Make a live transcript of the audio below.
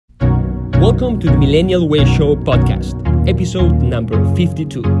Welcome to the Millennial Way Show podcast, episode number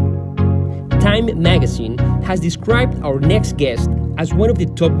 52. Time magazine has described our next guest as one of the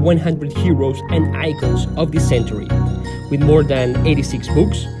top 100 heroes and icons of this century. With more than 86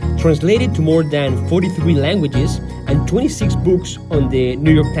 books, translated to more than 43 languages, and 26 books on the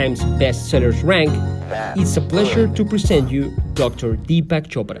New York Times Best Sellers rank, it's a pleasure to present you Dr. Deepak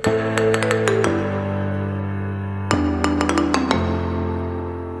Chopra.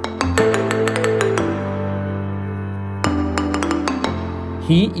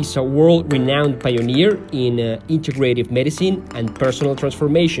 He is a world-renowned pioneer in integrative medicine and personal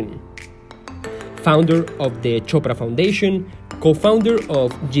transformation. Founder of the Chopra Foundation, co-founder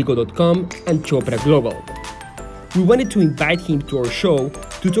of Jigo.com and Chopra Global. We wanted to invite him to our show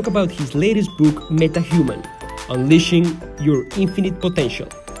to talk about his latest book, Metahuman, Unleashing Your Infinite Potential.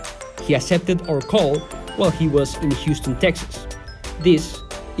 He accepted our call while he was in Houston, Texas. This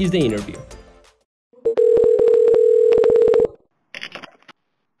is the interview.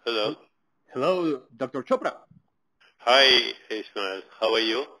 Hello. Hello, Dr. Chopra. Hi, Ismail. How are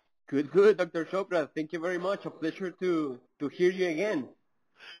you? Good, Dr. Chopra. Thank you very much. A pleasure to hear you again.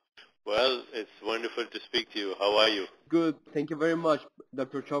 Well, it's wonderful to speak to you. How are you? Good. Thank you very much,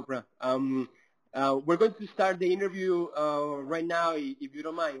 Dr. Chopra. We're going to start the interview right now, if you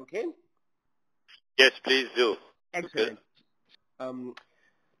don't mind, okay? Yes, please do. Excellent.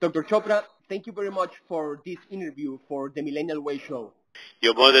 Dr. Chopra, thank you very much for this interview for the Millennial Way Show.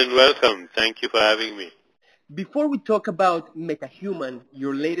 You're more than welcome. Thank you for having me. Before we talk about Metahuman,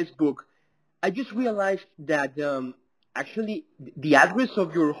 your latest book, I just realized that actually the address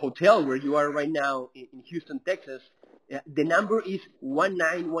of your hotel where you are right now in Houston, Texas, the number is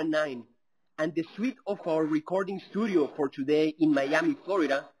 1919. And the suite of our recording studio for today in Miami,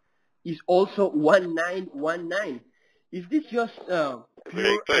 Florida, is also 1919. Is this just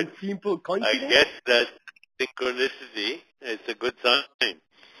pure and simple coincidence? I guess that synchronicity is a good sign.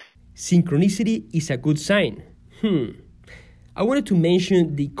 Synchronicity is a good sign. I wanted to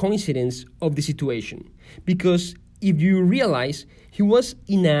mention the coincidence of the situation because if you realize he was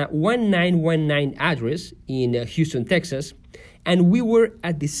in a 1919 address in Houston, Texas, and we were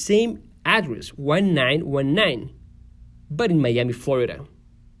at the same address, 1919, but in Miami, Florida.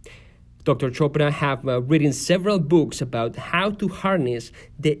 Dr. Chopra have written several books about how to harness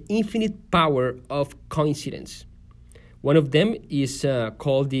the infinite power of coincidence. One of them is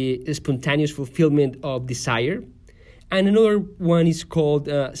called The Spontaneous Fulfillment of Desire, and another one is called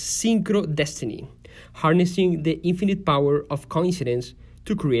Synchro Destiny, harnessing the infinite power of coincidence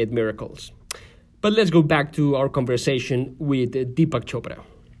to create miracles. But let's go back to our conversation with Deepak Chopra.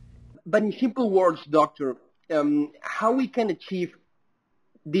 But in simple words, doctor, how we can achieve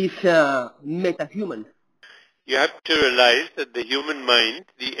this metahuman? You have to realize that the human mind,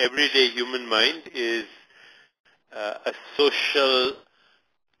 the everyday human mind, is a social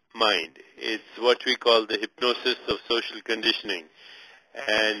mind. It's what we call the hypnosis of social conditioning.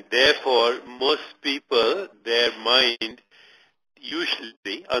 And therefore, most people, their mind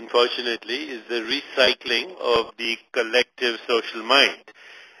usually, unfortunately, is the recycling of the collective social mind.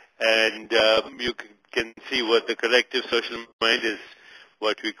 And you can see what the collective social mind is,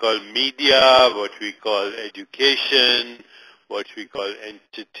 what we call media, what we call education, what we call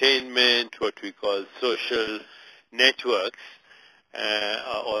entertainment, what we call social networks,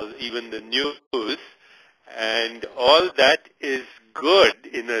 or even the news. And all that is good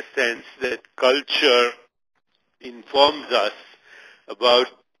in a sense that culture informs us about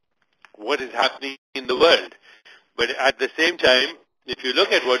what is happening in the world. But at the same time, if you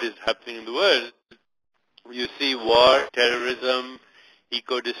look at what is happening in the world, you see war, terrorism,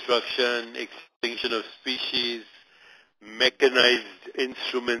 eco-destruction, extinction of species, mechanized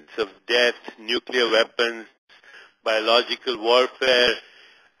instruments of death, nuclear weapons, biological warfare,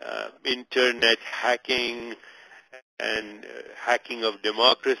 internet hacking, and hacking of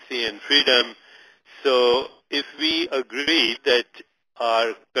democracy and freedom. So if we agree that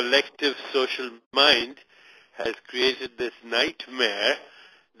our collective social mind has created this nightmare,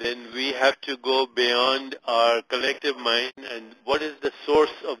 then we have to go beyond our collective mind and what is the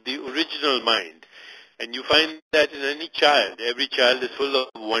source of the original mind. And you find that in any child. Every child is full of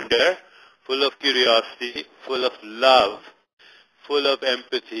wonder, full of curiosity, full of love, full of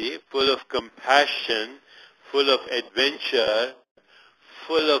empathy, full of compassion, full of adventure,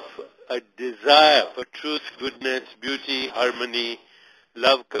 full of a desire for truth, goodness, beauty, harmony,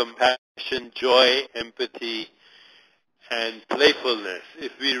 love, compassion, joy, empathy, and playfulness.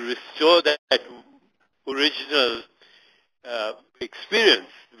 If we restore that original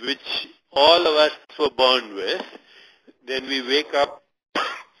experience, which all of us were born with, then we wake up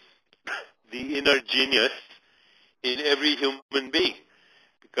the inner genius in every human being.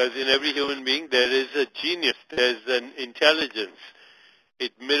 Because in every human being there is a genius, there's an intelligence.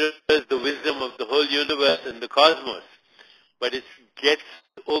 It mirrors the wisdom of the whole universe and the cosmos. But it gets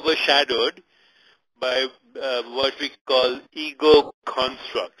overshadowed by what we call ego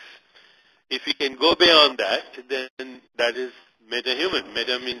constructs. If we can go beyond that, then that is metahuman.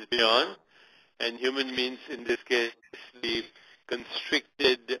 Meta means beyond, and human means, in this case, the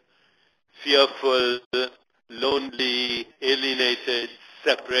constricted, fearful, lonely, alienated,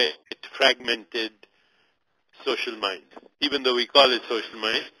 separate, fragmented social mind. Even though we call it social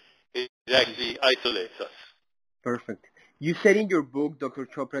mind, it actually isolates us. Perfect. You said in your book, Dr.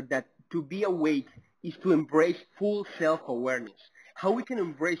 Chopra, that to be awake is to embrace full self-awareness. How we can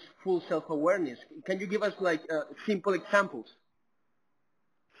embrace full self-awareness? Can you give us simple examples?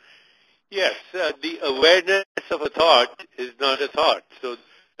 Yes, the awareness of a thought is not a thought. So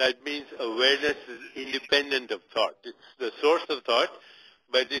that means awareness is independent of thought. It's the source of thought,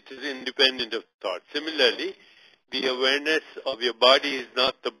 but it is independent of thought. Similarly, the awareness of your body is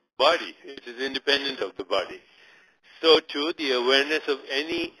not the body. It is independent of the body. So too, the awareness of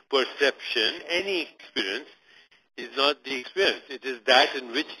any perception, any experience, is not the experience. It is that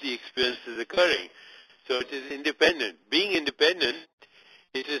in which the experience is occurring. So it is independent. Being independent,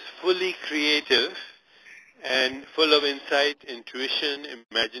 it is fully creative and full of insight, intuition,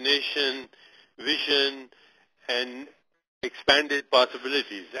 imagination, vision, and expanded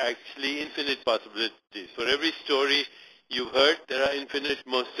possibilities, actually infinite possibilities. For every story you've heard, there are infinite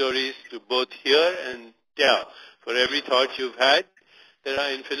more stories to both hear and tell. For every thought you've had, there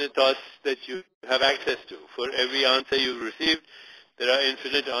are infinite thoughts that you have access to. For every answer you've received, there are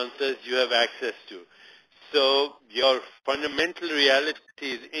infinite answers you have access to. So your fundamental reality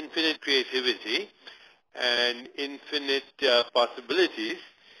is infinite creativity and infinite possibilities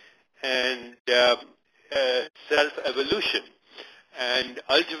and self-evolution. And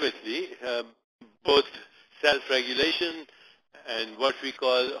ultimately, both self-regulation and what we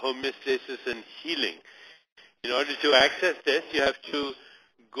call homeostasis and healing. In order to access this, you have to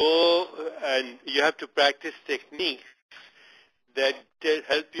go and you have to practice techniques that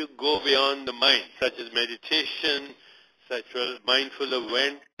help you go beyond the mind, such as meditation, such as mindful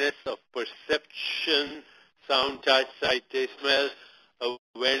awareness of perception, sound, touch, sight, taste, smell,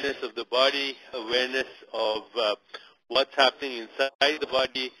 awareness of the body, awareness of what's happening inside the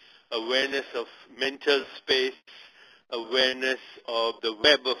body, awareness of mental space, awareness of the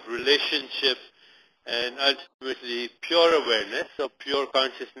web of relationships, and ultimately pure awareness or pure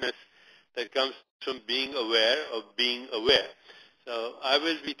consciousness that comes from being aware of being aware. So I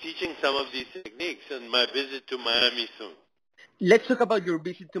will be teaching some of these techniques on my visit to Miami soon. Let's talk about your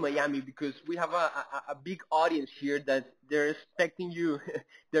visit to Miami, because we have a big audience here that they're expecting you.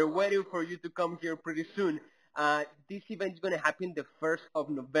 They're waiting for you to come here pretty soon. This event is going to happen the 1st of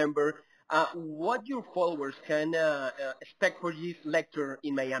November. What your followers can expect for this lecture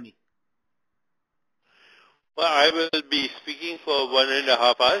in Miami? Well, I will be speaking for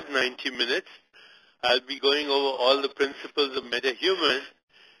 1.5 hours, 90 minutes. I'll be going over all the principles of Metahuman,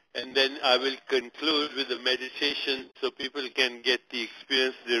 and then I will conclude with a meditation so people can get the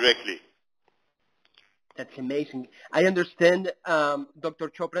experience directly. That's amazing. I understand, Dr.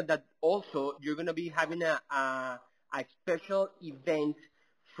 Chopra, that also you're going to be having a special event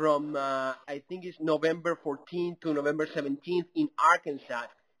from, I think it's November 14th to November 17th in Arkansas.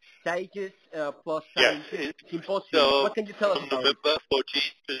 Sages plus Science Symposium. So what can you tell us about it? November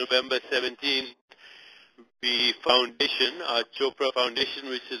 14th to November 17th, the foundation, our Chopra Foundation,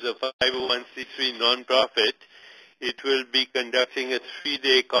 which is a 501c3 non-profit, it will be conducting a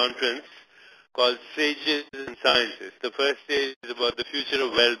 3-day conference called Sages and Sciences. The first day is about the future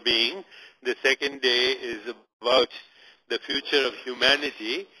of well-being. The second day is about the future of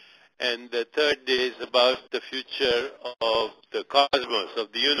humanity. And the third day is about the future of the cosmos,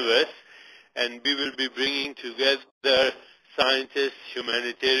 of the universe. And we will be bringing together scientists,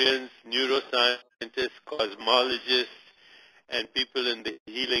 humanitarians, neuroscientists, cosmologists, and people in the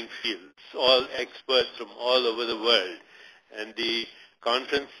healing fields, all experts from all over the world. And the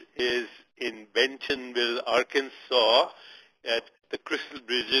conference is in Bentonville, Arkansas, at the Crystal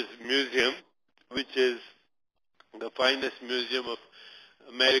Bridges Museum, which is the finest museum of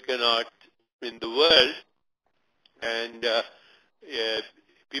American art in the world. And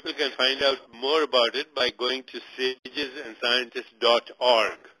people can find out more about it by going to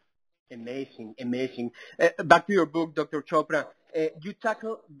sagesandscientists.org. Amazing, amazing. Back to your book, Dr. Chopra. You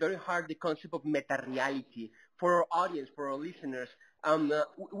tackle very hard the concept of meta-reality. For our audience, for our listeners,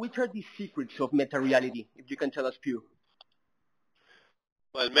 which are the secrets of meta-reality, if you can tell us few?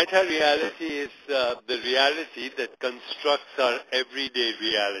 Well, meta-reality is the reality that constructs our everyday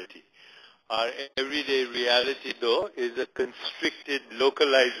reality. Our everyday reality, though, is a constricted,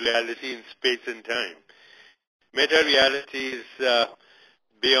 localized reality in space and time. Meta-reality is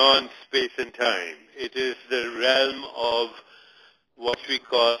beyond space and time. It is the realm of what we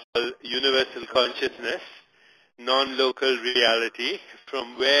call universal consciousness, non-local reality,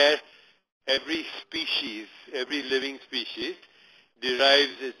 from where every species, every living species,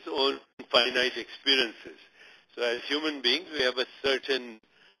 derives its own finite experiences. So as human beings, we have a certain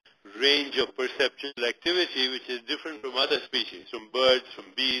range of perceptual activity which is different from other species, from birds, from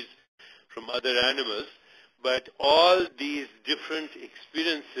bees, from other animals. But all these different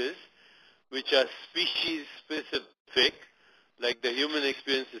experiences, which are species specific, like the human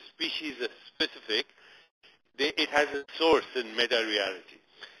experience is species specific, it has a source in meta-reality.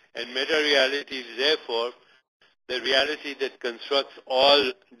 And meta-reality is therefore the reality that constructs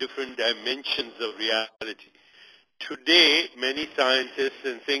all different dimensions of reality. Today, many scientists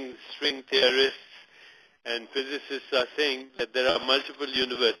and string theorists and physicists are saying that there are multiple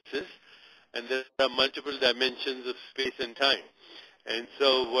universes and there are multiple dimensions of space and time. And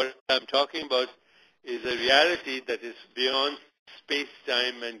so what I'm talking about is a reality that is beyond space,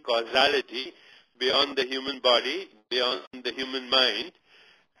 time, and causality, beyond the human body, beyond the human mind,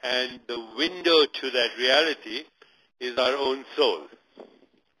 and the window to that reality is our own soul.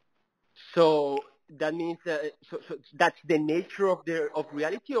 So that means so that's the nature of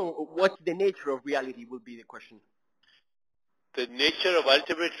reality, or what's the nature of reality will be the question. The nature of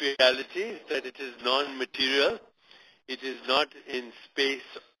ultimate reality is that it is non-material. It is not in space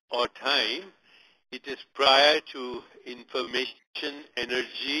or time. It is prior to information,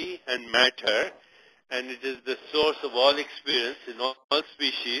 energy, and matter, and it is the source of all experience in all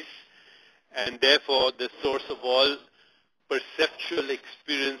species, and therefore the source of all perceptual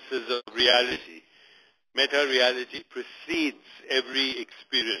experiences of reality. Meta-reality precedes every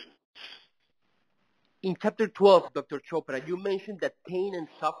experience. In chapter 12, Dr. Chopra, you mentioned that pain and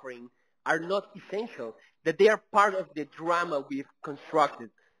suffering are not essential, that they are part of the drama we've constructed.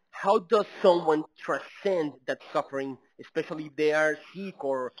 How does someone transcend that suffering, especially if they are sick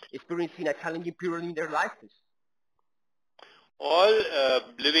or experiencing a challenging period in their lives? All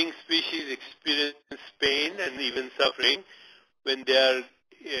living species experience pain and even suffering when they are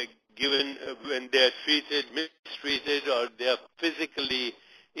when they are treated, mistreated, or they are physically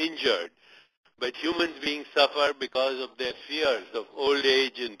injured. But human beings suffer because of their fears of old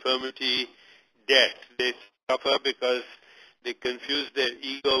age, infirmity, death. They suffer because they confuse their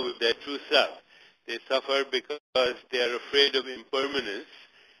ego with their true self. They suffer because they are afraid of impermanence.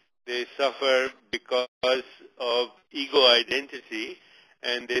 They suffer because of ego identity,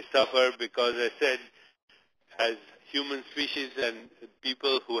 and they suffer because, I said, as human species and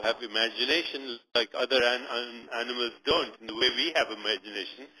people who have imagination like other animals don't, in the way we have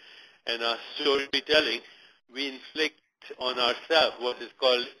imagination, and our storytelling, we inflict on ourselves what is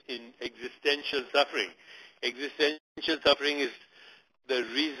called existential suffering. Existential suffering is the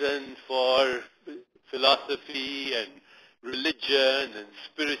reason for philosophy and religion and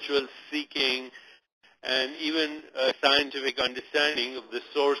spiritual seeking and even a scientific understanding of the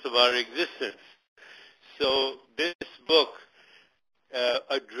source of our existence. So this book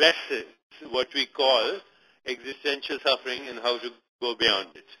addresses what we call existential suffering and how to go beyond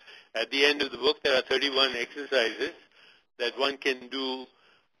it. At the end of the book, there are 31 exercises that one can do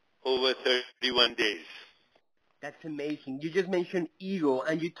over 31 days. That's amazing. You just mentioned ego,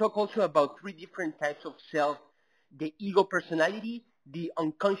 and you talk also about three different types of self: the ego personality, the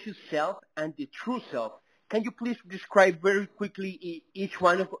unconscious self, and the true self. Can you please describe very quickly each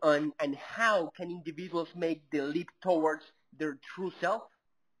one of and how can individuals make the leap towards their true self?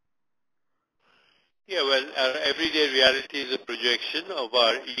 Yeah, well, our everyday reality is a projection of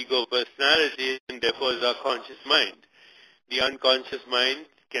our ego personality and therefore is our conscious mind. The unconscious mind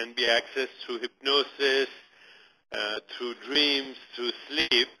can be accessed through hypnosis, through dreams, through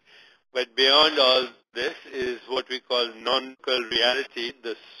sleep, but beyond all this is what we call non-local reality,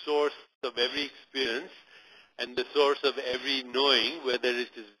 the source of every experience and the source of every knowing, whether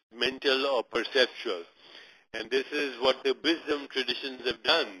it is mental or perceptual. And this is what the wisdom traditions have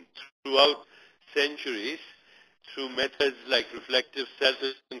done throughout centuries through methods like reflective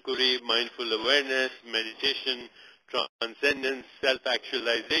self-inquiry, mindful awareness, meditation, transcendence,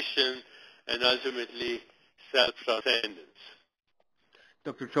 self-actualization, and ultimately self-transcendence.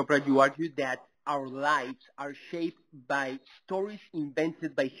 Dr. Chopra, you argue that our lives are shaped by stories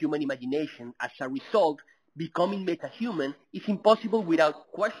invented by human imagination. As a result, becoming metahuman is impossible without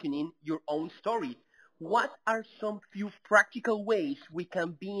questioning your own story. what are some few practical ways we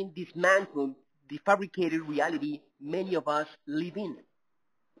can be in dismantle the fabricated reality many of us live in?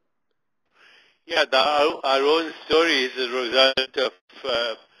 Yeah, our own story is a result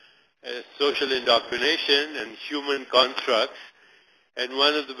of social indoctrination and human constructs. And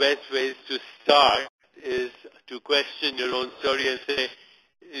one of the best ways to start is to question your own story and say,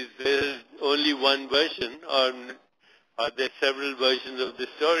 is there only one version, or are there several versions of the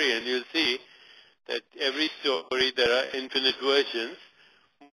story? And you'll see that every story there are infinite versions.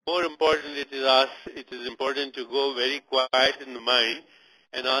 More important, it is important to go very quiet in the mind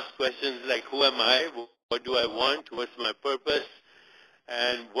and ask questions like, who am I? What do I want? What's my purpose?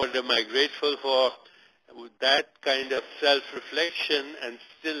 And what am I grateful for? With that kind of self-reflection and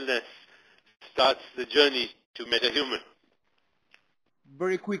stillness starts the journey to Metahuman.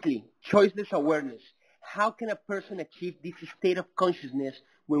 Very quickly, choiceless awareness. How can a person achieve this state of consciousness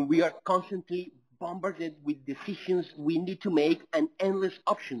when we are constantly bombarded with decisions we need to make and endless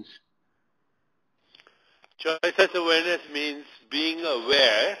options? Choiceless awareness means being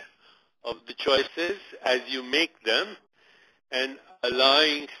aware of the choices as you make them and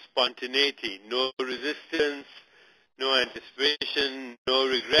allowing spontaneity, no resistance, no anticipation, no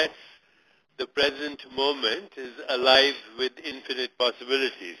regrets. The present moment is alive with infinite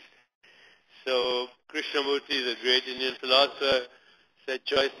possibilities. So Krishnamurti, the great Indian philosopher, said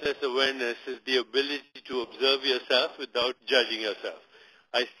choiceless awareness is the ability to observe yourself without judging yourself.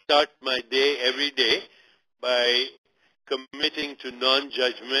 I start my day every day by committing to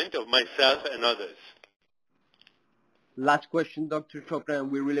non-judgment of myself and others. Last question, Dr. Chopra,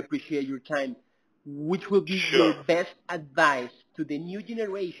 and we really appreciate your time. Which will be Sure. your best advice to the new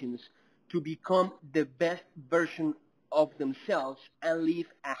generations to become the best version of themselves and live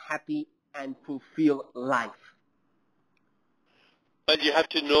a happy and fulfilled life? But you have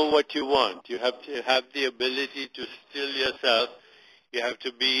to know what you want. You have to have the ability to still yourself. You have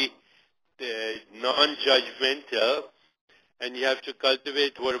to be non-judgmental, and you have to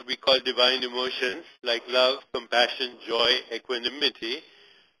cultivate what we call divine emotions like love, compassion, joy, equanimity,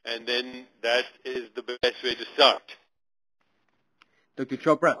 and then that is the best way to start. Dr.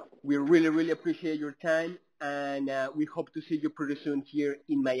 Chopra, we really, really appreciate your time, and we hope to see you pretty soon here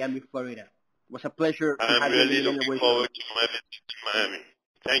in Miami, Florida. It was a pleasure to have I'm you really in the looking Millennial forward to my visit to Miami.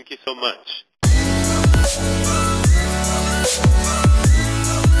 Thank you so much.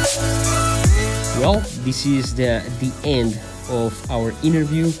 Well, this is the end of our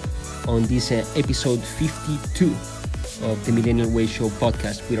interview on this episode 52 of the Millennial Way Show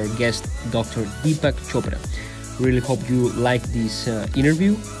podcast with our guest, Dr. Deepak Chopra. Really hope you like this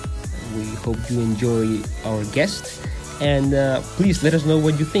interview. We hope you enjoy our guest, and please let us know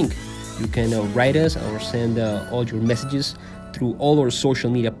what you think. You can write us or send all your messages through all our social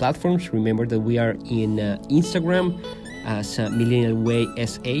media platforms. Remember that we are in Instagram as Millennial Way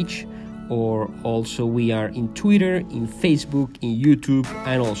SH, or also we are in Twitter, in Facebook, in YouTube,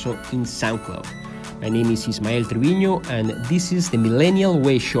 and also in SoundCloud. My name is Ismael Trevino, and this is the Millennial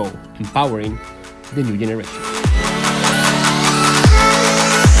Way Show, empowering the new generation.